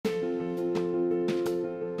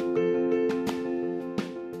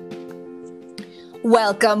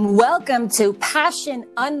Welcome to Passion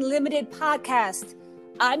Unlimited Podcast.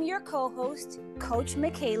 I'm your co-host, Coach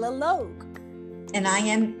Michaela Logue. And I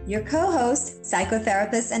am your co-host,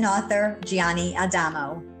 psychotherapist and author, Gianni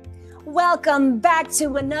Adamo. Welcome back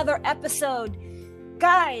to another episode.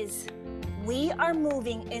 Guys, we are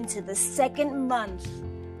moving into the second month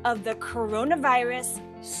of the coronavirus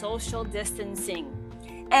social distancing.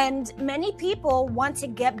 And many people want to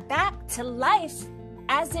get back to life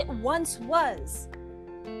as it once was.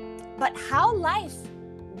 But how life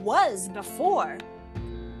was before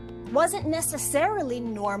wasn't necessarily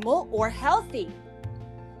normal or healthy.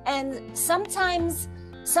 And sometimes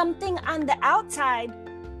something on the outside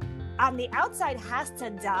has to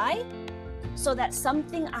die so that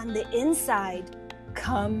something on the inside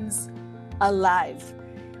comes alive.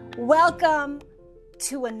 Welcome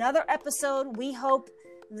to another episode. We hope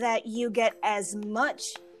that you get as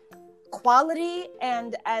much quality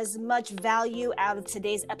and as much value out of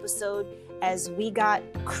today's episode as we got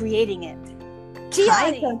creating it.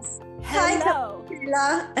 Gianni, hello.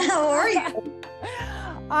 Hi, how are you?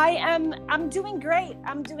 I'm doing great.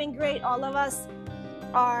 All of us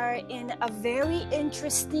are in a very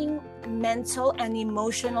interesting mental and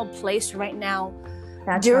emotional place right now.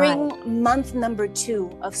 That's during right. Month number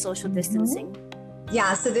 2 of social distancing.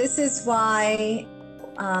 Yeah, so this is why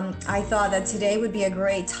I thought that today would be a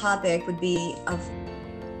great topic, would be of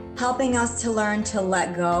helping us to learn to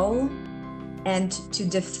let go and to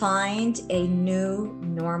define a new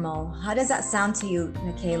normal. How does that sound to you,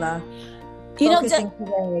 Michaela? Focusing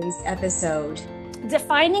today's episode.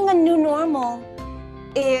 Defining a new normal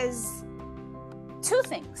is two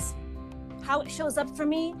things. How it shows up for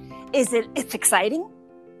me is it's exciting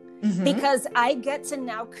because I get to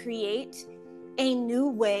now create a new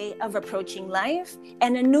way of approaching life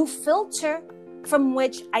and a new filter from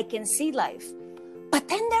which I can see life. But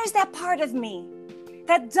then there's that part of me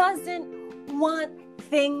that doesn't want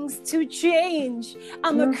things to change.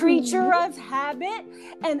 I'm a creature of habit,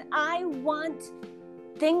 and I want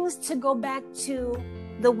things to go back to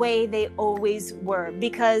the way they always were,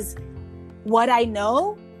 because what I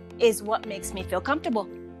know is what makes me feel comfortable.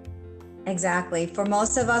 Exactly. For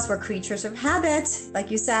most of us, we're creatures of habit,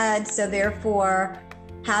 like you said. So therefore,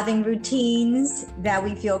 having routines that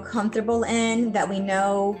we feel comfortable in, that we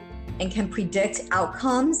know and can predict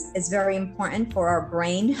outcomes is very important for our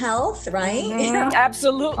brain health, right?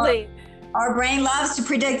 Absolutely. Our brain loves to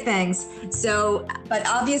predict things. So, but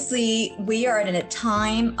obviously we are in a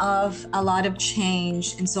time of a lot of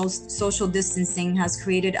change, and so social distancing has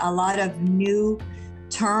created a lot of new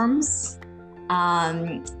terms.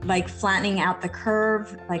 Like flattening out the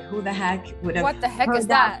curve, like who the heck would have? What the heck is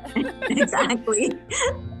that? Exactly.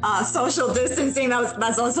 Social distancing,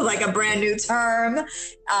 that's also like a brand new term.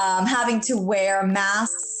 Having to wear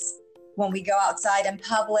masks when we go outside in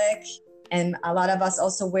public. And a lot of us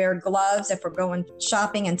also wear gloves if we're going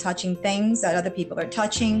shopping and touching things that other people are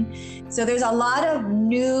touching. So there's a lot of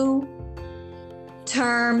new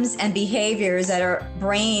terms and behaviors that our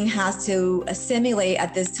brain has to assimilate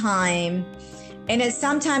at this time. And it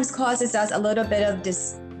sometimes causes us a little bit of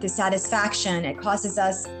dissatisfaction. It causes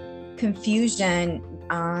us confusion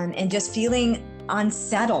and just feeling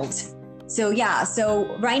unsettled.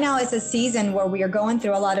 So right now is a season where we are going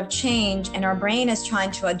through a lot of change, and our brain is trying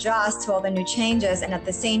to adjust to all the new changes, and at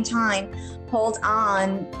the same time hold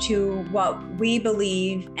on to what we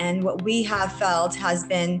believe and what we have felt has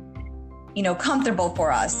been, comfortable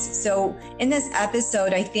for us. So in this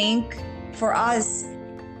episode, I think for us,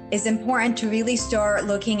 it's important to really start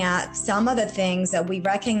looking at some of the things that we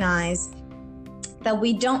recognize that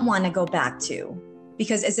we don't want to go back to,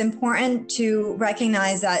 because it's important to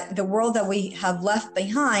recognize that the world that we have left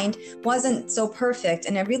behind wasn't so perfect,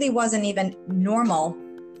 and it really wasn't even normal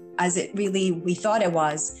as we thought it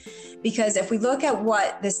was. Because if we look at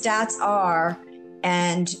what the stats are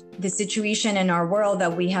and the situation in our world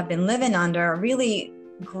that we have been living under, really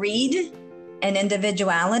greed and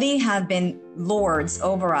individuality have been lords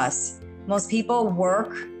over us. Most people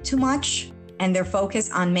work too much, and their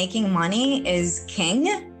focus on making money is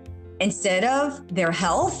king instead of their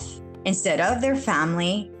health, instead of their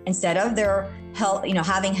family, instead of their health,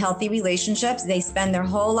 having healthy relationships. They spend their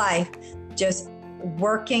whole life just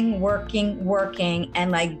working,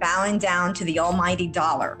 and like bowing down to the almighty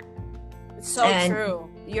dollar. It's so true.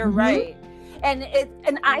 You're right. And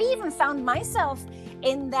I even found myself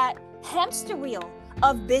in that hamster wheel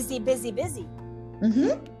of busy.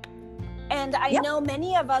 And I know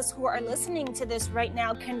many of us who are listening to this right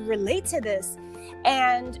now can relate to this.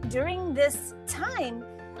 And during this time,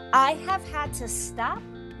 I have had to stop,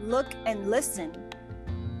 look, and listen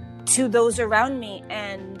to those around me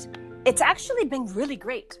and it's actually been really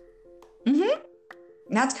great. Mm-hmm.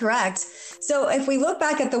 That's correct. So if we look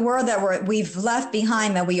back at the world that we've left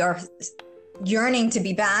behind, that we are yearning to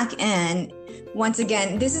be back in, once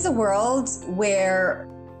again, this is a world where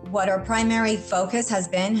what our primary focus has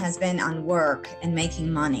been on work and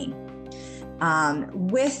making money.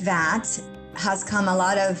 With that has come a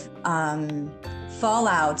lot of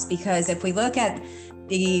fallouts, because if we look at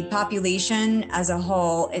the population as a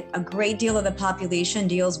whole, a great deal of the population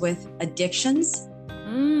deals with addictions.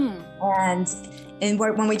 And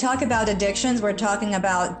when we talk about addictions, we're talking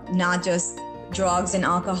about not just drugs and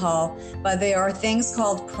alcohol, but there are things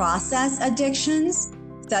called process addictions,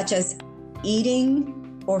 such as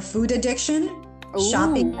eating or food addiction,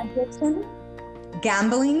 shopping addiction,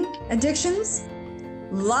 gambling addictions,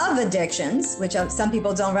 love addictions, which some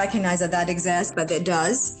people don't recognize that exists, but it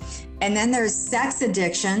does. And then there's sex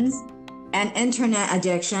addictions and internet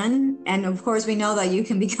addiction. And of course, we know that you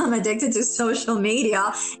can become addicted to social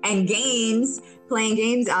media and games, playing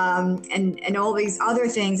games, and all these other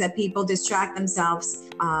things that people distract themselves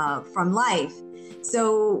from life.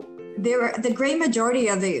 So the great majority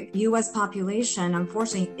of the U.S. population,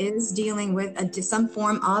 unfortunately, is dealing with some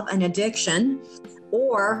form of an addiction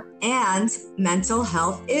and mental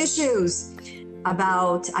health issues.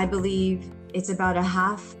 I believe it's about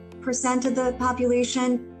 0.5% of the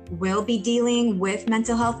population will be dealing with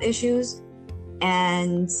mental health issues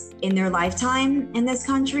and in their lifetime in this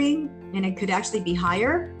country, and it could actually be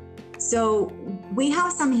higher. So we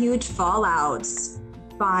have some huge fallouts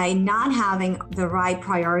by not having the right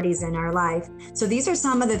priorities in our life. So these are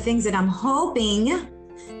some of the things that I'm hoping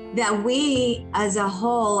that we as a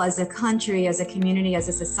whole, as a country, as a community, as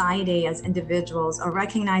a society, as individuals are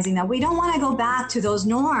recognizing that we don't want to go back to those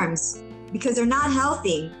norms because they're not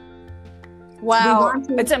healthy. Wow,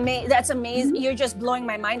 that's amazing. You're just blowing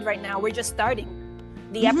my mind right now. We're just starting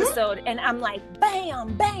the episode and I'm like,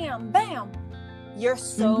 bam, bam, bam. You're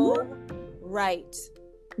so right.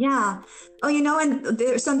 Yeah. Oh, and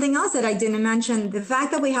there's something else that I didn't mention. The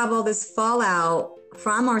fact that we have all this fallout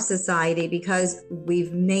from our society because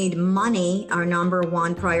we've made money our number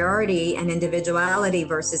one priority and individuality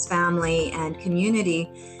versus family and community.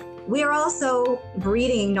 We are also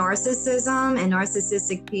breeding narcissism and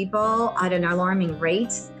narcissistic people at an alarming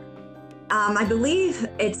rate. I believe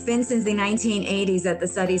it's been since the 1980s that the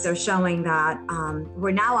studies are showing that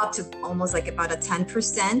we're now up to almost like about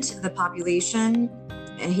 10% of the population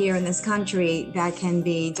here in this country that can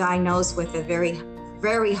be diagnosed with a very,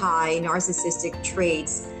 very high narcissistic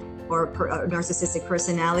traits or narcissistic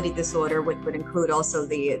personality disorder, which would include also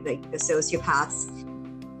the sociopaths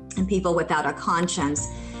and people without a conscience.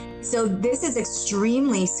 So this is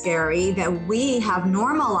extremely scary that we have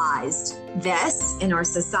normalized this in our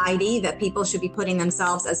society, that people should be putting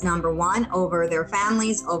themselves as number one over their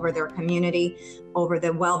families, over their community, over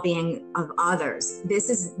the well-being of others. This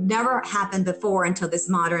has never happened before until this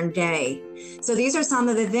modern day. So these are some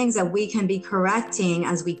of the things that we can be correcting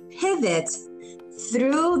as we pivot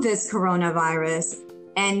through this coronavirus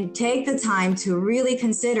and take the time to really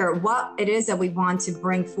consider what it is that we want to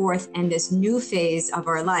bring forth in this new phase of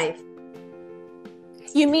our life.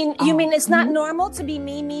 You mean it's not normal to be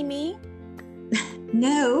me?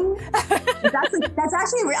 No, that's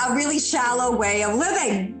actually a really shallow way of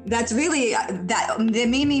living. That's really that the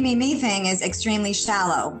me thing is extremely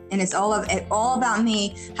shallow, and it's all about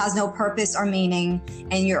me, has no purpose or meaning,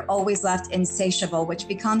 and you're always left insatiable, which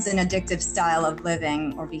becomes an addictive style of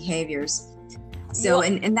living or behaviors. So,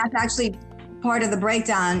 and that's actually part of the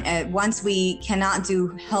breakdown. Once we cannot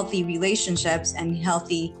do healthy relationships and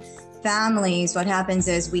healthy families, what happens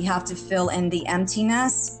is we have to fill in the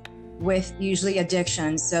emptiness with usually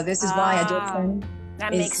addiction. So this is why addiction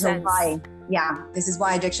is so high. Yeah, this is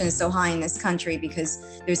why addiction is so high in this country,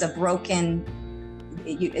 because there's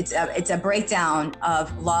it's a breakdown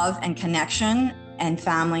of love and connection and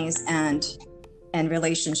families and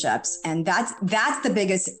relationships. And that's the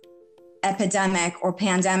biggest epidemic or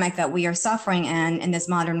pandemic that we are suffering in this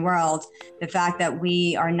modern world. The fact that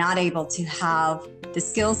we are not able to have the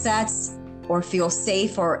skill sets or feel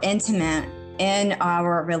safe or intimate in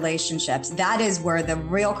our relationships. That is where the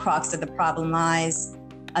real crux of the problem lies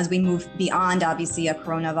as we move beyond, obviously, a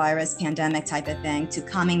coronavirus pandemic type of thing, to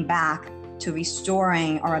coming back to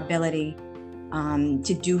restoring our ability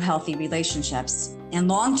to do healthy relationships and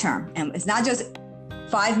long term. And it's not just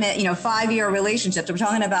 5-year relationships. We're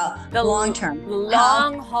talking about the long term,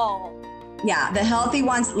 long haul. Yeah, the healthy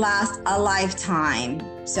ones last a lifetime.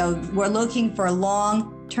 So we're looking for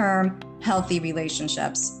long term healthy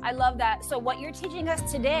relationships. I love that. So what you're teaching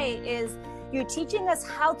us today is you're teaching us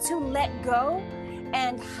how to let go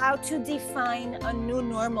and how to define a new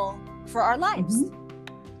normal for our lives.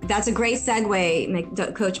 That's a great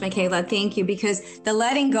segue, Coach Michaela. Thank you, because the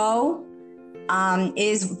letting go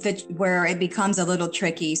is where it becomes a little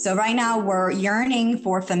tricky. So right now we're yearning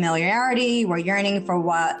for familiarity. We're yearning for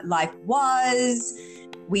what life was.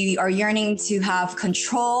 We are yearning to have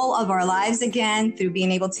control of our lives again through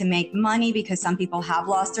being able to make money, because some people have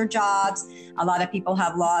lost their jobs. A lot of people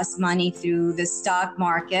have lost money through the stock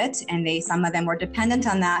market, and some of them were dependent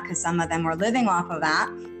on that because some of them were living off of that.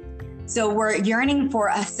 So we're yearning for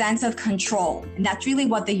a sense of control, and that's really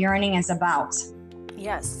what the yearning is about.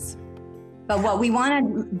 Yes. But what we want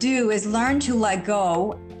to do is learn to let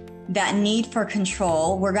go that need for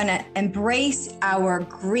control. We're going to embrace our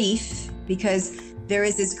grief, because there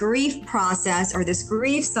is this grief process or this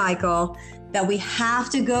grief cycle that we have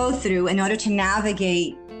to go through in order to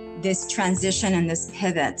navigate this transition and this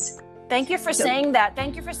pivot. Thank you for saying that.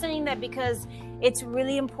 Thank you for saying that, because it's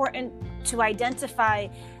really important to identify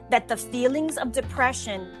that the feelings of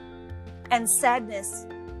depression and sadness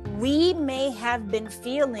we may have been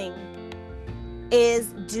feeling is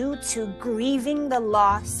due to grieving the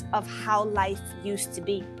loss of how life used to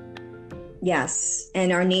be. Yes,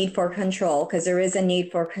 and our need for control, because there is a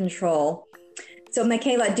need for control. So,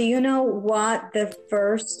 Michaela, do you know what the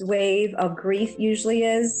first wave of grief usually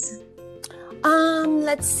is?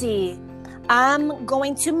 Let's see. I'm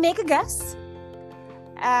going to make a guess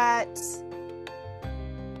at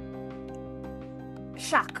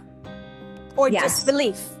shock or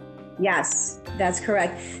disbelief. Yes, that's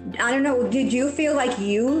correct. I don't know, did you feel like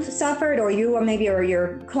you suffered, or you, or maybe or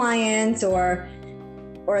your clients or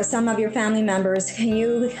some of your family members? Can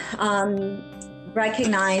you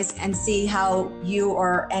recognize and see how you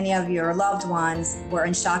or any of your loved ones were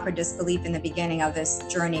in shock or disbelief in the beginning of this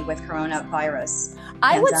journey with coronavirus?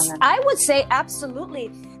 I would say absolutely.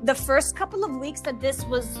 The first couple of weeks that this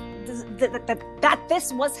was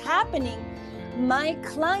happening, my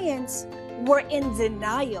clients were in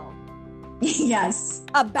denial. Yes,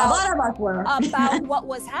 about a lot of us were about what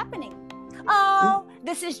was happening. Oh,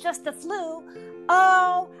 this is just the flu.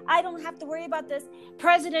 Oh, I don't have to worry about this.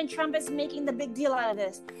 President Trump is making the big deal out of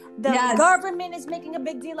this. The government is making a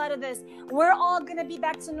big deal out of this. We're all going to be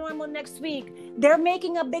back to normal next week. They're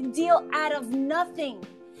making a big deal out of nothing.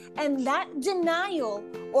 And that denial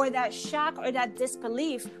or that shock or that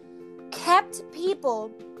disbelief kept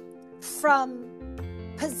people from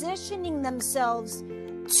positioning themselves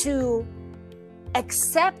to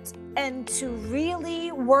accept and to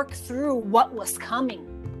really work through what was coming.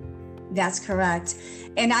 That's correct.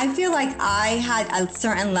 And I feel like I had a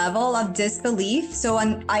certain level of disbelief. So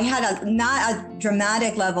I had not a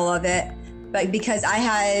dramatic level of it, but because I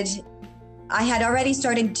had already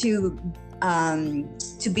started to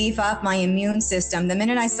beef up my immune system. The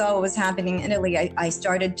minute I saw what was happening in Italy, I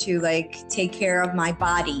started to take care of my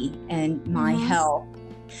body and my health.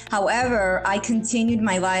 However, I continued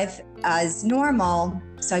my life as normal.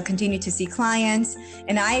 So I continued to see clients,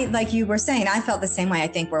 and I, like you were saying, I felt the same way. I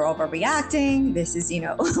think we're overreacting. This is,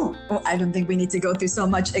 I don't think we need to go through so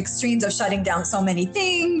much extremes of shutting down so many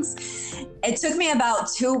things. It took me about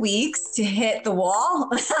 2 weeks to hit the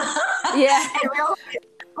wall. Yeah.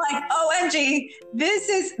 Like, OMG, this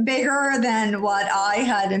is bigger than what I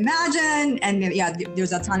had imagined. And yeah,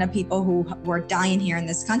 there's a ton of people who were dying here in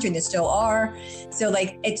this country, and there still are. So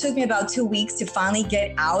it took me about 2 weeks to finally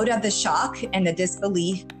get out of the shock and the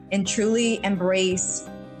disbelief and truly embrace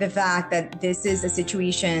the fact that this is a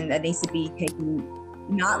situation that needs to be taken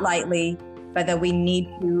not lightly, but that we need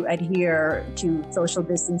to adhere to social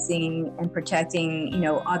distancing and protecting,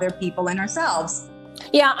 other people and ourselves.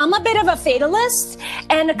 Yeah, I'm a bit of a fatalist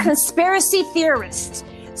and a conspiracy theorist.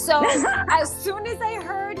 So as soon as I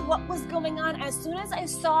heard what was going on, as soon as I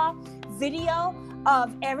saw video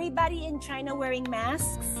of everybody in China wearing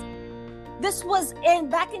masks, this was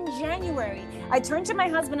back in January. I turned to my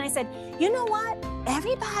husband, I said, you know what?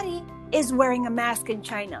 Everybody is wearing a mask in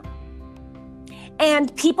China.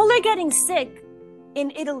 And people are getting sick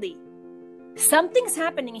in Italy. Something's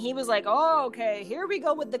happening. He was like, oh, okay, here we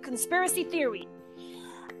go with the conspiracy theory.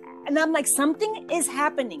 And I'm like, something is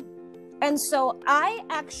happening. And so I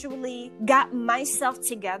actually got myself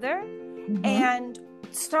together and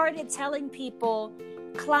started telling people,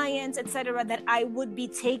 clients, etc., that I would be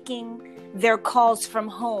taking their calls from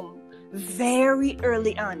home very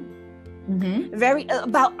early on.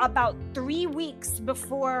 About 3 weeks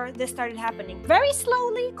before this started happening. Very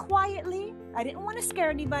slowly, quietly. I didn't want to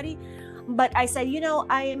scare anybody. But I said,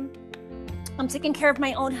 I'm taking care of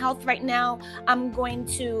my own health right now. I'm going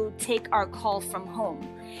to take our call from home.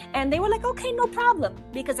 And they were like, okay, no problem.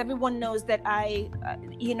 Because everyone knows that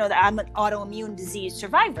that I'm an autoimmune disease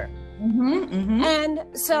survivor. And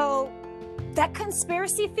so that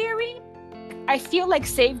conspiracy theory, I feel like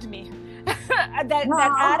saved me. that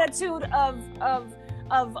attitude of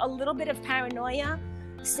a little bit of paranoia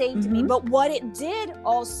saved me. But what it did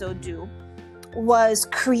also do was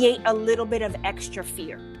create a little bit of extra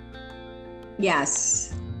fear.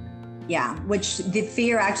 Yes. Yeah, which the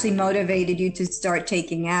fear actually motivated you to start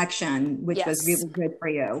taking action, which was really good for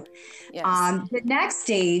you. Yes. The next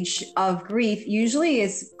stage of grief usually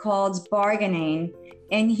is called bargaining.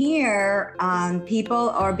 And here, people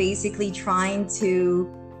are basically trying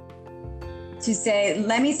to say,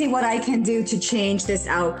 let me see what I can do to change this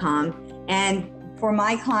outcome. And for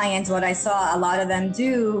my clients, what I saw a lot of them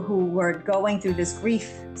do who were going through this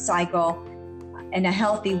grief cycle in a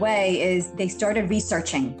healthy way is they started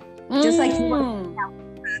researching. Just like you were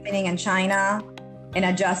happening in China and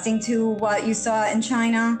adjusting to what you saw in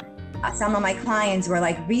China, some of my clients were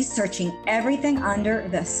like researching everything under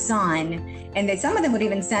the sun. And some of them would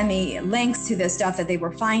even send me links to the stuff that they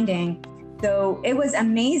were finding. So it was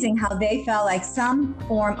amazing how they felt like some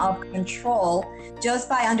form of control just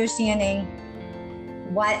by understanding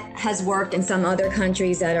what has worked in some other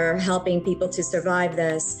countries that are helping people to survive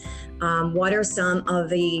this. What are some of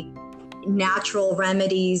the natural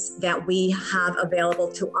remedies that we have available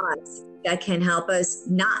to us that can help us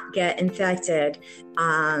not get infected?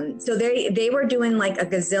 So they were doing like a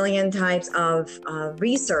gazillion types of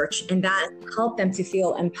research, and that helped them to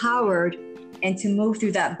feel empowered and to move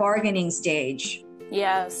through that bargaining stage.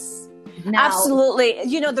 Yes, now, absolutely.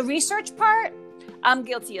 You know, the research part, I'm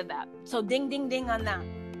guilty of that. So ding, ding, ding on that.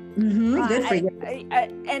 Good for you.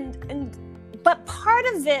 But part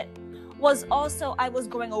of it was also I was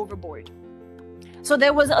going overboard. So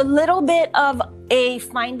there was a little bit of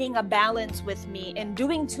finding a balance with me in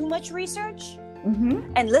doing too much research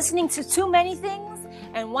and listening to too many things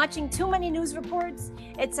and watching too many news reports,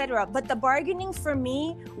 etc. But the bargaining for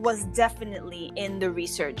me was definitely in the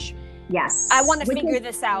research. Yes. I want to figure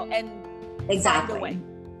this out and find a way.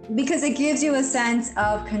 Because it gives you a sense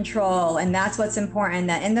of control. And that's what's important,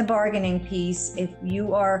 that in the bargaining piece, if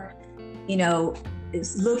you are,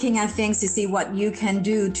 looking at things to see what you can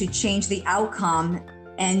do to change the outcome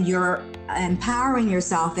and you're empowering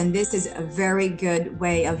yourself, then this is a very good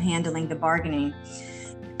way of handling the bargaining.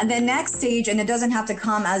 And the next stage, and it doesn't have to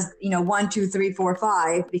come as, 1, 2, 3, 4,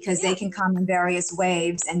 5, because they can come in various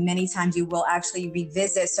waves. And many times you will actually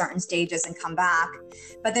revisit certain stages and come back.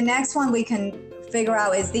 But the next one we can figure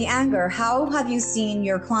out is the anger. How have you seen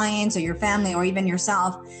your clients or your family or even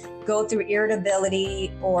yourself go through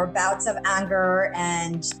irritability or bouts of anger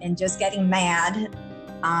and just getting mad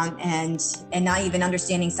and not even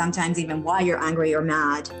understanding sometimes even why you're angry or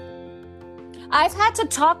mad? I've had to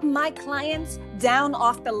talk my clients down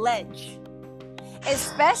off the ledge,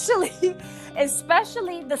 especially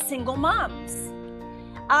the single moms.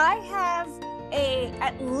 I have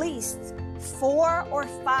at least 4 or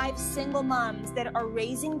 5 single moms that are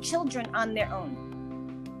raising children on their own.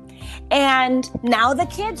 And now the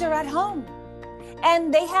kids are at home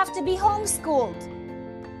and they have to be homeschooled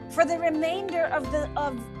for the remainder of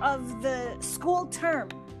the school term.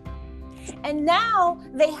 And now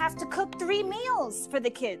they have to cook 3 meals for the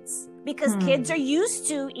kids because kids are used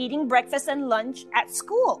to eating breakfast and lunch at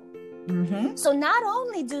school. So not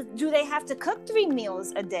only do they have to cook 3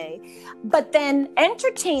 meals a day, but then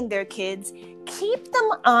entertain their kids, keep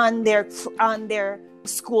them on their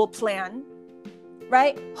school plan,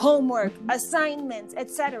 right? Homework, assignments,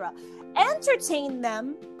 etc. Entertain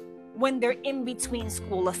them when they're in between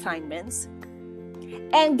school assignments,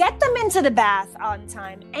 and get them into the bath on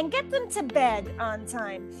time and get them to bed on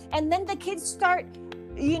time. And then the kids start,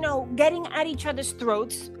 getting at each other's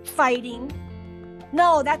throats, fighting.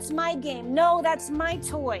 No, that's my game. No, that's my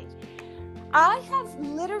toy. I have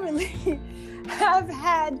literally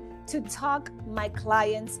had to talk my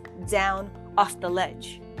clients down off the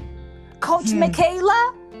ledge. Coach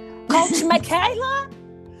Michaela,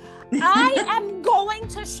 I am going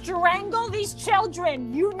to strangle these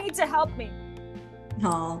children. You need to help me.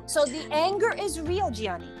 Oh. So the anger is real,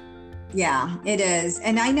 Gianni. Yeah, it is.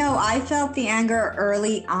 And I know I felt the anger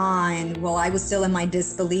early on while I was still in my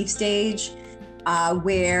disbelief stage,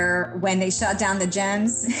 where when they shut down the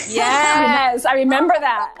gyms. Yes, I remember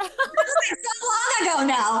that. It's so long ago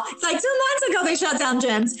now. It's like 2 months ago they shut down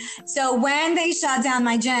gyms. So when they shut down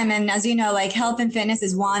my gym, and as you know, like health and fitness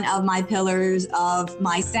is one of my pillars of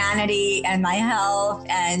my sanity and my health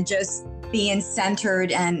and just being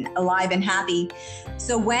centered and alive and happy.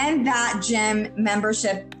 So when that gym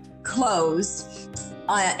membership closed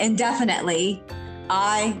indefinitely,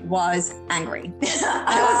 I was angry.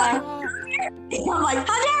 I'm like,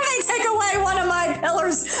 how dare they take away one of my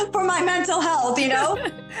pillars for my mental health, you know?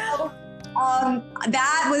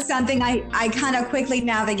 That was something I kind of quickly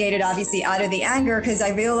navigated, obviously, out of the anger, because I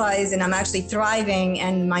realized, and I'm actually thriving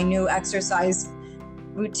in my new exercise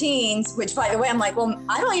routines, which, by the way, I'm like, well,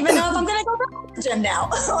 I don't even know if I'm going to go back to the gym now.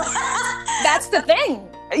 That's the thing.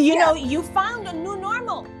 You know, you found a new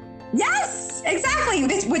normal. Yes, exactly.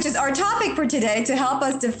 Which is our topic for today, to help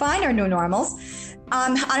us define our new normals.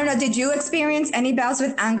 I don't know, did you experience any bouts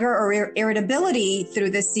with anger or irritability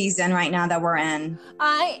through this season right now that we're in?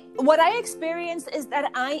 What I experienced is that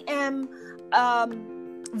I am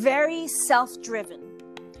very self-driven.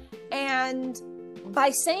 And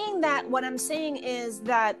by saying that, what I'm saying is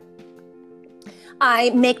that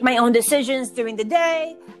I make my own decisions during the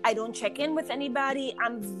day. I don't check in with anybody.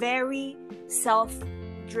 I'm very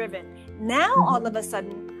self-driven. Now, all of a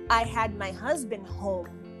sudden, I had my husband home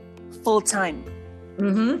full time.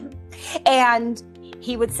 Mm-hmm. And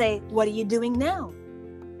he would say, "What are you doing now?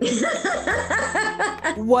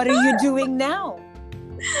 What are you doing now?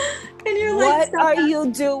 And you're like, what are you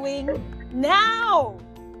doing now?"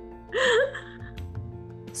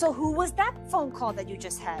 So who was that phone call that you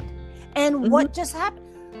just had? And what just happened?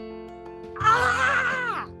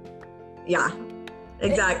 Yeah,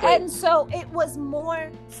 exactly. And so it was more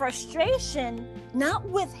frustration, not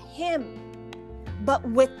with him, but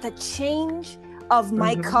with the change of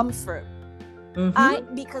my comfort.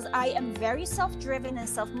 Because I am very self-driven and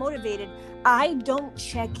self-motivated, I don't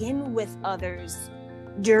check in with others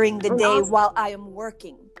during the day while I am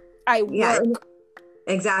working. I work.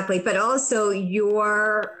 Exactly. But also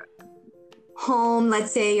your home,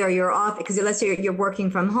 let's say, or you're off, because let's say you're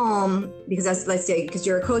working from home, because that's, let's say, because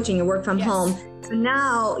you're a coach and you work from home. So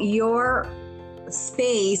now your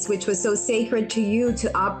space, which was so sacred to you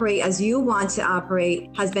to operate as you want to operate,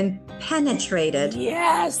 has been penetrated.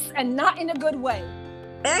 Yes, and not in a good way.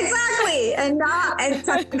 Exactly, and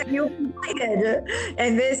something that you invited.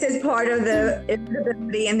 And this is part of the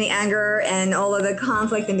irritability and the anger and all of the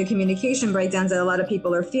conflict and the communication breakdowns that a lot of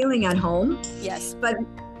people are feeling at home. Yes. But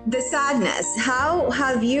the sadness, how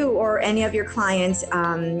have you or any of your clients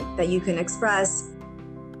that you can express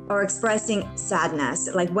or expressing sadness?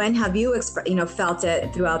 Like, when have you felt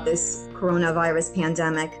it throughout this coronavirus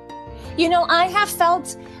pandemic? I have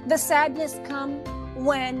felt the sadness come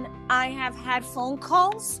when I have had phone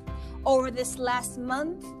calls over this last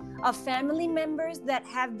month of family members that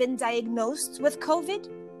have been diagnosed with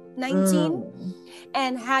COVID-19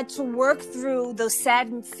 and had to work through those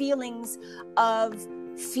sad feelings of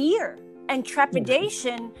fear and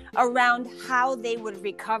trepidation around how they would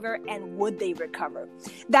recover and would they recover.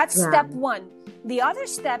 That's step one. The other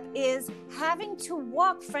step is having to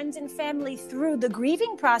walk friends and family through the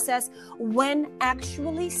grieving process when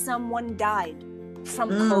actually someone died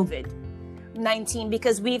from COVID-19,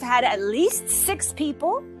 because we've had at least 6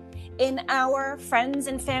 people in our friends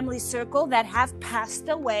and family circle that have passed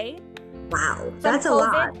away. Wow, that's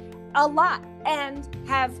COVID, a lot. And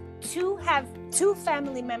have two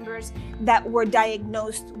family members that were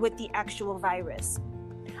diagnosed with the actual virus.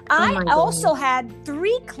 I also had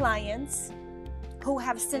 3 clients who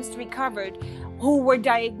have since recovered, who were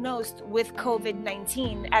diagnosed with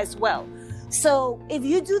COVID-19 as well. So if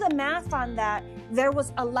you do the math on that, there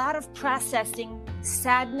was a lot of processing,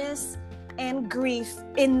 sadness, and grief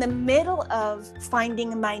in the middle of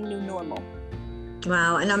finding my new normal.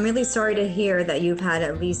 Wow. And I'm really sorry to hear that you've had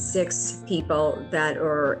at least 6 people that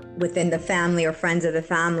are within the family or friends of the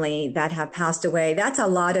family that have passed away. That's a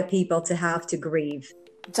lot of people to have to grieve.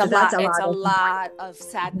 It's a lot of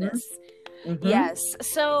sadness. Mm-hmm. Yes.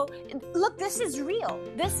 So look, this is real.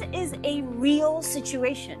 This is a real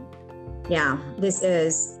situation. Yeah, this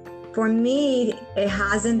is. For me, it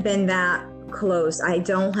hasn't been that close. I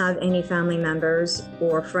don't have any family members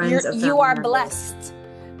or friends of family You are members. Blessed.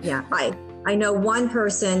 Yeah, I know one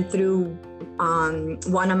person through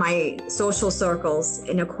one of my social circles,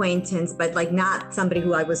 an acquaintance, but like not somebody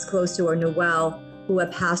who I was close to or knew well, who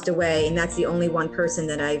had passed away. And that's the only one person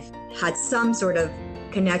that I've had some sort of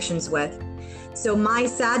connections with. So my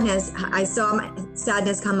sadness, I saw my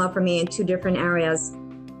sadness come up for me in 2 different areas.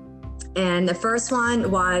 And the first one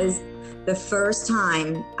was the first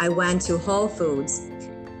time I went to Whole Foods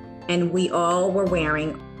and we all were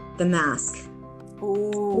wearing the mask.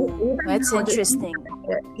 Ooh, that's interesting.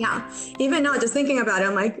 Yeah. Even now, just thinking about it,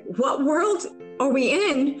 I'm like, what world are we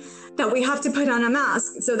in that we have to put on a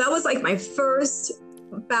mask? So that was like my first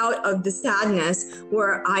bout of the sadness,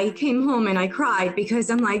 where I came home and I cried, because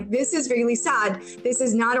I'm like, this is really sad. This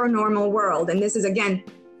is not our normal world. And this is, again,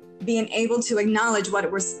 being able to acknowledge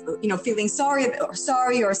what we're, feeling sorry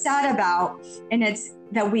or sad about. And it's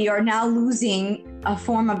that we are now losing a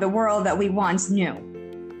form of the world that we once knew.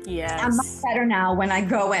 Yes. I'm much better now when I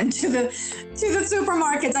go into the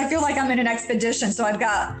supermarkets. I feel like I'm in an expedition. So I've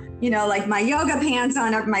got, like my yoga pants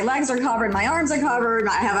on, my legs are covered, my arms are covered,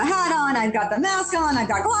 I have a hat on, I've got the mask on, I've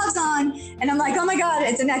got gloves on, and I'm like, oh my God,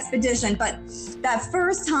 it's an expedition. But that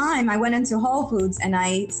first time I went into Whole Foods and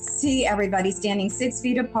I see everybody standing 6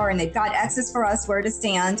 feet apart and they've got X's for us where to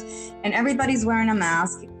stand and everybody's wearing a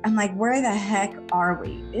mask. I'm like, where the heck are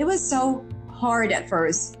we? It was so hard at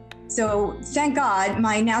first. So thank God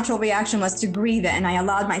my natural reaction was to grieve it, and I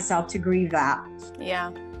allowed myself to grieve that.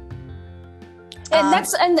 Yeah. And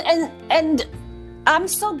that's and I'm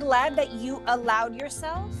so glad that you allowed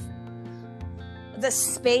yourself the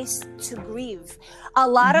space to grieve. A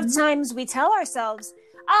lot of times we tell ourselves,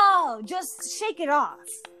 oh, just shake it off.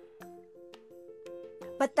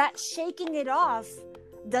 But that shaking it off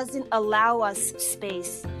doesn't allow us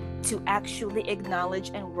space to actually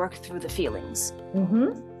acknowledge and work through the feelings.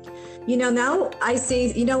 Now I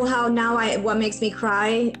see, what makes me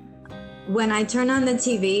cry? When I turn on the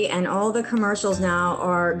TV and all the commercials now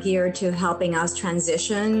are geared to helping us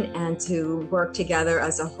transition and to work together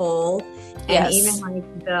as a whole. Yes. And even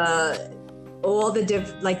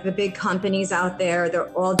like the big companies out there, they're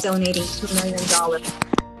all donating $2 million to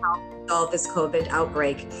help solve this COVID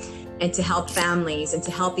outbreak and to help families and to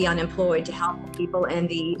help the unemployed, to help people in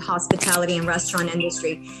the hospitality and restaurant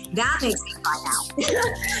industry. That makes me cry now.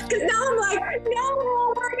 Because now I'm like, no, we're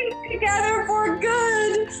all working together for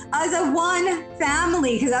good as a one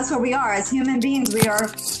family, because that's what we are. As human beings, we are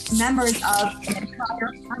members of an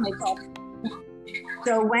entire family.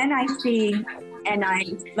 So when I see and I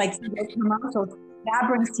like see those commercials, that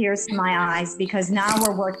brings tears to my eyes, because now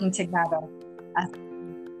we're working together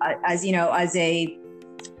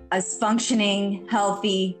as functioning,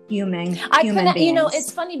 healthy human beings.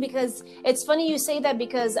 It's funny you say that,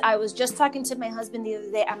 because I was just talking to my husband the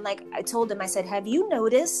other day. I told him, I said, have you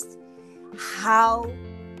noticed how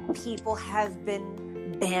people have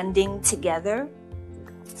been banding together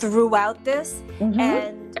throughout this?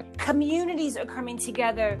 And communities are coming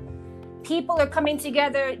together. People are coming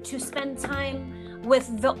together to spend time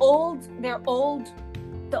with the old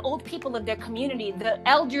people of their community, the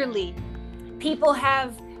elderly. People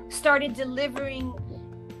have started delivering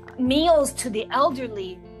meals to the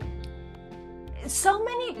elderly. So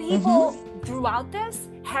many people throughout this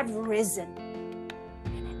have risen.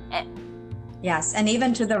 Yes, and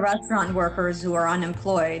even to the restaurant workers who are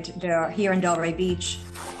unemployed. They're here in Delray Beach.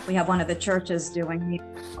 We have one of the churches doing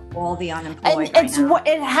all the unemployed now.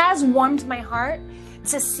 It has warmed my heart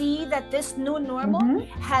to see that this new normal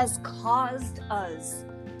has caused us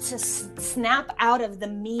to snap out of the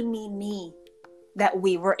me that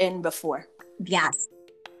we were in before. Yes,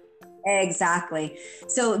 exactly.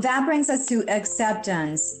 So that brings us to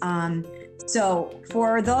acceptance. So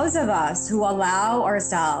for those of us who allow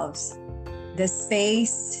ourselves the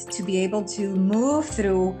space to be able to move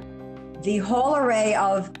through the whole array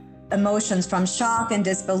of emotions, from shock and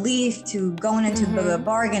disbelief to going into the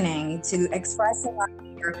bargaining, to expressing our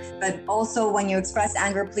anger, but also when you express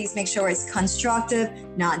anger, please make sure it's constructive,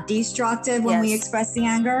 not destructive when we express the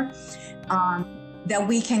anger. That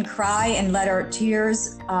we can cry and let our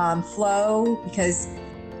tears flow, because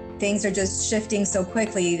things are just shifting so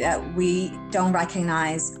quickly that we don't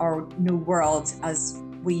recognize our new world as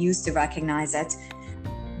we used to recognize it.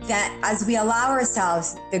 That as we allow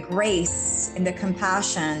ourselves the grace and the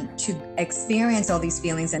compassion to experience all these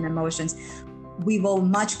feelings and emotions, we will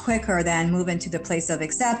much quicker then move into the place of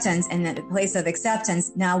acceptance. And at the place of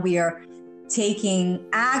acceptance, now we are taking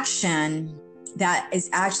action that is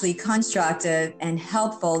actually constructive and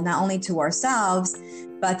helpful, not only to ourselves,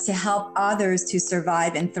 but to help others to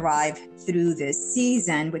survive and thrive through this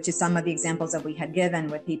season, which is some of the examples that we had given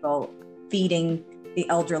with people feeding the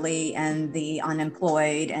elderly and the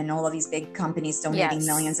unemployed, and all of these big companies donating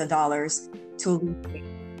millions of dollars to,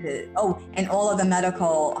 and all of the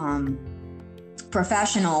medical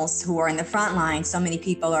professionals who are in the front line. So many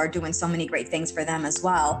people are doing so many great things for them as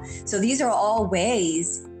well. So these are all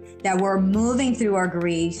ways that we're moving through our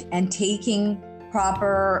grief and taking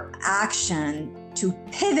proper action to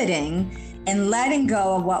pivoting and letting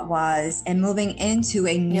go of what was and moving into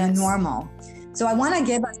a new normal. So I want to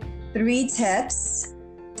give us 3 tips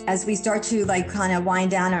as we start to kind of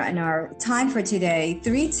wind down our time for today.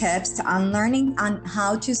 3 tips to unlearning on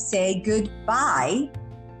how to say goodbye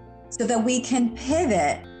so that we can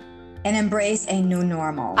pivot and embrace a new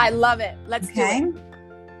normal. I love it. Let's do it.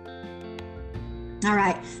 All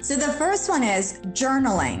right. So the first one is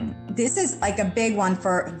journaling. this is like a big one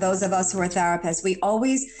for those of us who are therapists. We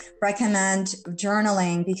always recommend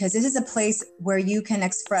journaling because this is a place where you can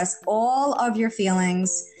express all of your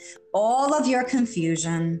feelings, all of your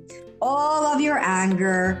confusion, all of your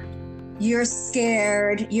anger, your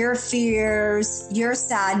scared, your fears, your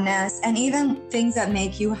sadness, and even things that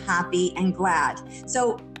make you happy and glad.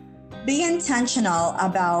 So be intentional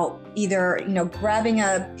about either, grabbing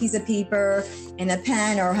a piece of paper and a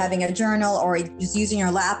pen, or having a journal, or just using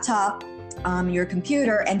your laptop, your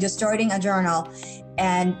computer, and just starting a journal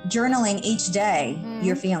and journaling each day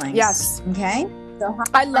your feelings. Yes. Okay. So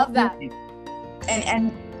I love that.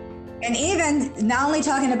 And even not only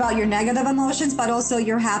talking about your negative emotions, but also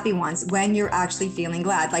your happy ones when you're actually feeling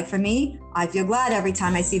glad. Like for me, I feel glad every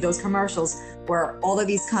time I see those commercials where all of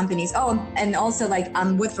these companies, and also like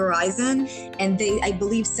I'm with Verizon, and they, I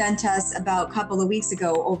believe, sent us about a couple of weeks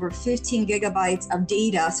ago over 15 gigabytes of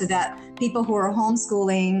data so that people who are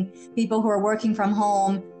homeschooling, people who are working from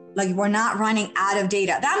home, like we're not running out of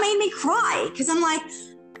data. That made me cry because I'm like,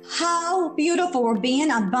 how beautiful. We're being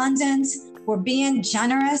abundant. We're being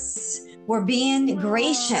generous. We're being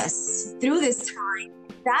gracious through this time.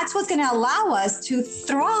 That's what's going to allow us to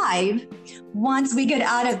thrive once we get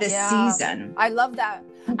out of this season. I love that.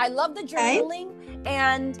 I love the journaling.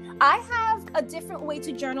 And I have a different way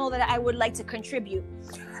to journal that I would like to contribute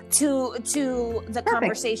to the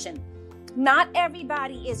conversation. Not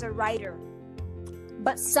everybody is a writer,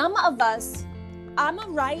 but some of us, I'm a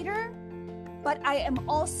writer, but I am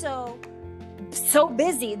also so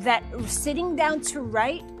busy that sitting down to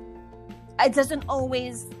write, it doesn't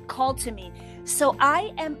always call to me. So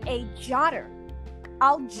I am a jotter.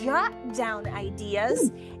 I'll jot down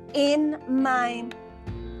ideas in my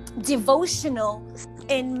devotional,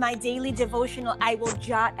 in my daily devotional. I will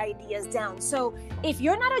jot ideas down. So if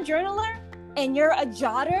you're not a journaler and you're a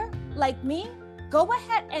jotter like me, go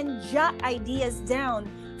ahead and jot ideas down,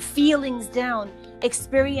 feelings down,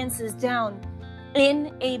 experiences down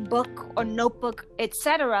in a book or notebook,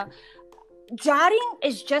 etc. Jotting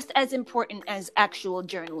is just as important as actual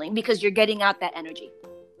journaling because you're getting out that energy.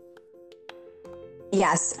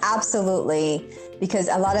 Yes, absolutely. Because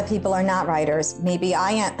a lot of people are not writers. Maybe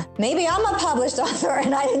I'm a published author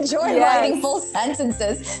and I enjoy writing full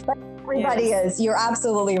sentences, but everybody is. You're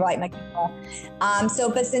absolutely right, Michaela.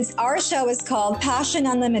 But since our show is called Passion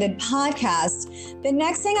Unlimited Podcast, the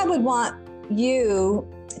next thing I would want you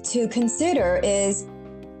to consider is,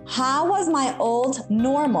 how was my old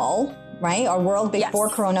normal, right? Our world before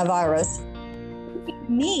coronavirus,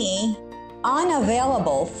 me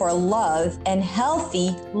unavailable for love and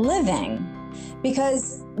healthy living?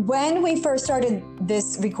 Because when we first started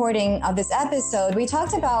this recording of this episode, we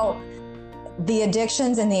talked about the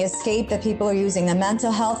addictions and the escape that people are using, the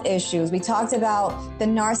mental health issues. We talked about the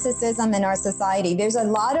narcissism in our society. There's a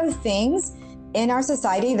lot of things in our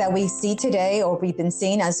society that we see today, or we've been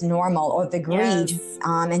seeing as normal, or the greed,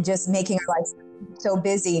 and just making our lives so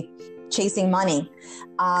busy chasing money.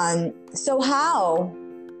 So how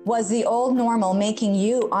was the old normal making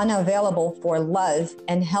you unavailable for love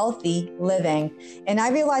and healthy living? And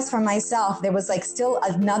I realized for myself, there was like still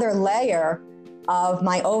another layer of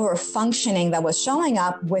my over functioning that was showing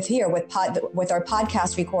up with our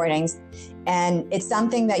podcast recordings. And it's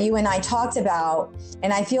something that you and I talked about.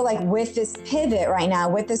 And I feel like with this pivot right now,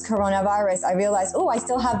 with this coronavirus, I realized, I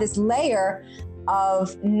still have this layer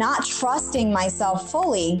of not trusting myself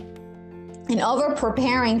fully and over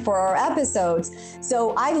preparing for our episodes.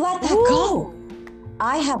 So I let that go.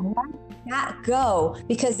 I have let that go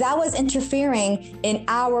because that was interfering in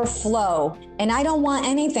our flow. And I don't want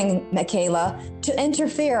anything, Michaela, to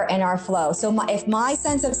interfere in our flow. So if my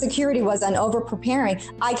sense of security was on over preparing,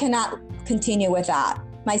 I cannot continue with that.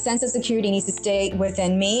 My sense of security needs to stay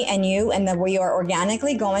within me and you, and then we are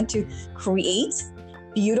organically going to create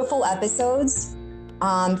beautiful episodes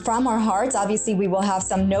from our hearts. Obviously, we will have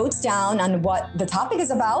some notes down on what the topic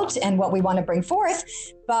is about and what we want to bring forth,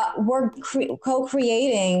 but we're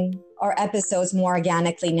co-creating our episodes more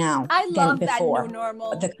organically now. I love that new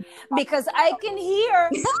normal because I can hear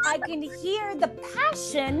the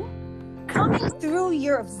passion coming through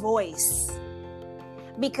your voice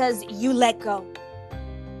because you let go.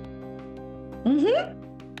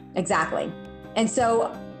 Exactly. And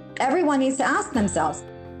so everyone needs to ask themselves,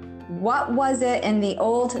 what was it in the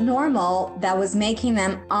old normal that was making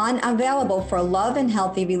them unavailable for love and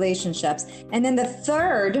healthy relationships? And then the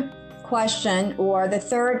third question, or the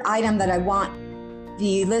third item that I want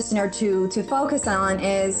the listener to focus on,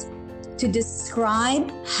 is to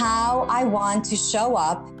describe how I want to show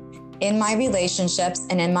up in my relationships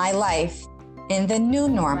and in my life in the new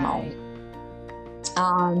normal.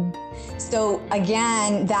 So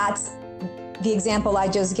again, that's the example I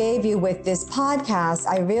just gave you with this podcast.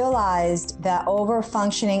 I realized that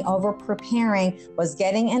over-functioning, over-preparing was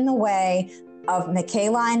getting in the way of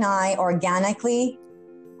Michaela and I organically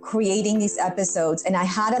creating these episodes. And I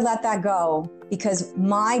had to let that go because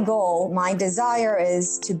my goal, my desire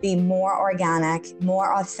is to be more organic,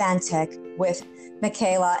 more authentic with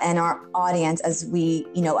Michaela and our audience as we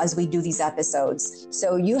do these episodes.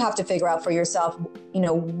 So you have to figure out for yourself,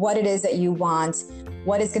 what it is that you want,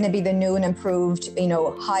 what is going to be the new and improved,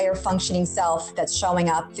 higher functioning self that's showing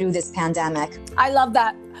up through this pandemic. I love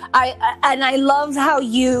that. I love how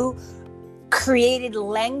you created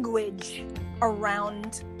language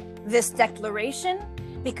around this declaration,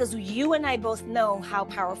 because you and I both know how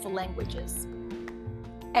powerful language is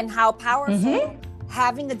and how powerful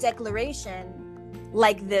having a declaration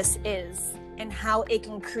like this is, and how it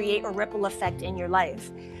can create a ripple effect in your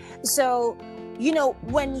life. So,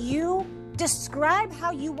 when you describe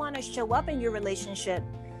how you want to show up in your relationship,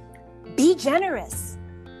 be generous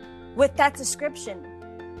with that description.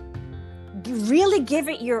 Really give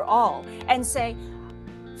it your all and say,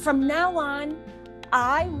 from now on,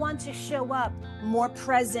 I want to show up more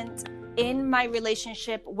present in my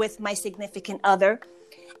relationship with my significant other.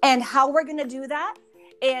 And how we're going to do that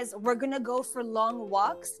is we're going to go for long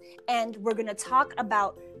walks, and we're going to talk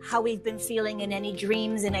about how we've been feeling and any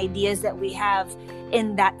dreams and ideas that we have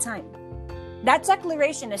in that time. That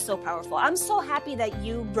declaration is so powerful. I'm so happy that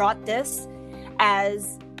you brought this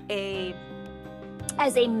as a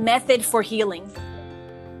method for healing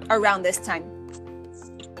around this time.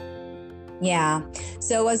 Yeah.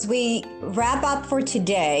 So as we wrap up for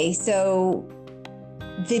today, so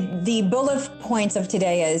the bullet points of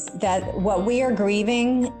today is that what we are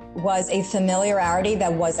grieving was a familiarity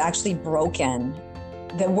that was actually broken.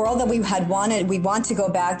 The world that we want to go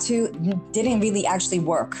back to didn't really actually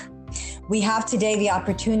work. We have today the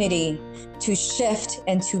opportunity to shift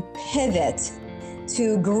and to pivot,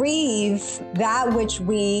 to grieve that which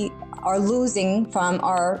we are losing from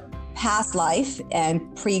our past life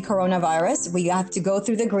and pre-coronavirus. We have to go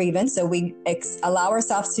through the grievance. So we allow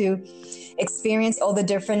ourselves to experience all the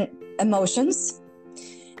different emotions.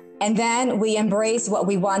 And then we embrace what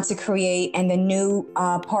we want to create and the new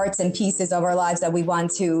parts and pieces of our lives that we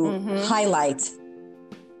want to highlight.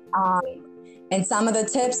 And some of the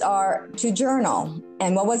tips are to journal.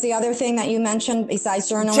 And what was the other thing that you mentioned besides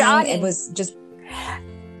journaling? Jotting. It was just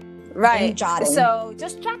jotting. So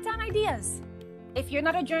just jot down ideas. If you're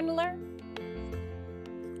not a journaler,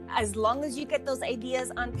 as long as you get those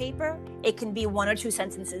ideas on paper, it can be 1 or 2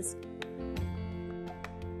 sentences.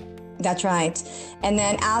 That's right. And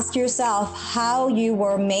then ask yourself how you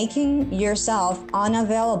were making yourself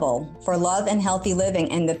unavailable for love and healthy living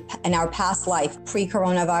in our past life,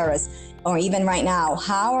 pre-coronavirus, or even right now.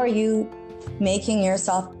 How are you making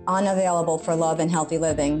yourself unavailable for love and healthy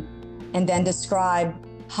living? And then describe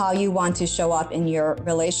how you want to show up in your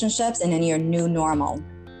relationships and in your new normal.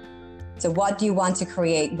 So what do you want to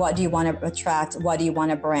create? What do you want to attract? What do you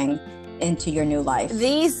want to bring into your new life?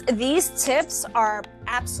 These tips are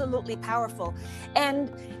absolutely powerful. And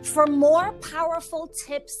for more powerful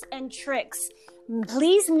tips and tricks,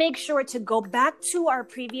 please make sure to go back to our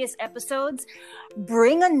previous episodes,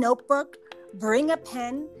 bring a notebook, bring a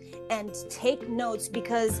pen, and take notes,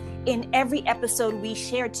 because in every episode we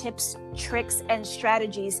share tips, tricks, and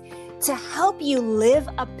strategies to help you live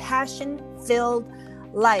a passion-filled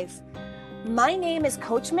life. My name is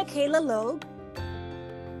Coach Michaela Logue.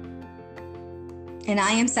 And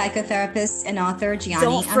I am psychotherapist and author Gianni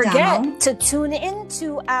Don't forget Adamo. to tune in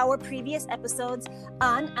to our previous episodes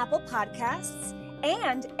on Apple Podcasts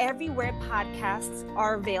and everywhere podcasts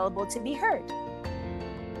are available to be heard.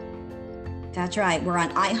 That's right. We're on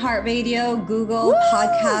iHeartRadio, Google Woo!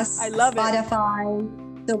 Podcasts, I love Spotify.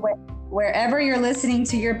 So wherever you're listening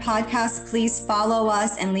to your podcast, please follow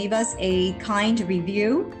us and leave us a kind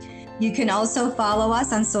review. You can also follow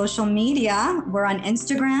us on social media. We're on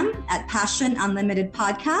Instagram at Passion Unlimited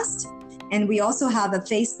Podcast. And we also have a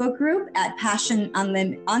Facebook group at Passion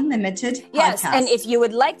Unlimited Podcast. Yes, and if you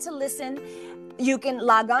would like to listen, you can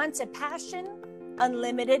log on to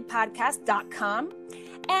passionunlimitedpodcast.com.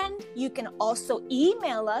 And you can also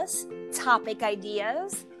email us topic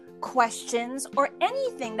ideas, questions, or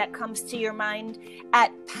anything that comes to your mind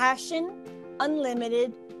at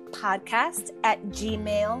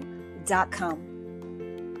passionunlimitedpodcast@gmail.com.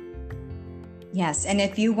 Yes, and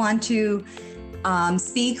if you want to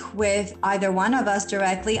speak with either one of us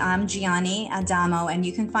directly, I'm Gianni Adamo, and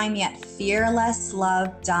you can find me at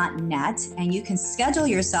fearlesslove.net, and you can schedule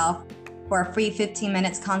yourself for a free 15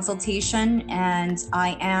 minutes consultation. And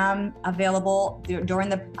I am available during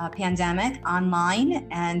the pandemic online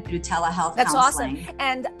and through telehealth That's counseling. awesome.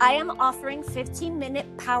 And I am offering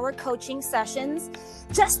 15-minute power coaching sessions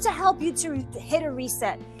just to help you to hit a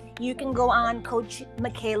reset. You can go on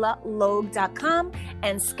coachmichaelalogue.com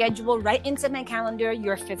and schedule right into my calendar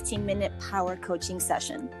your 15-minute power coaching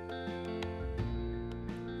session.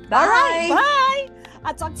 Bye. All right, bye.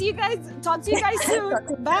 I'll talk to you guys soon.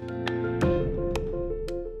 Bye.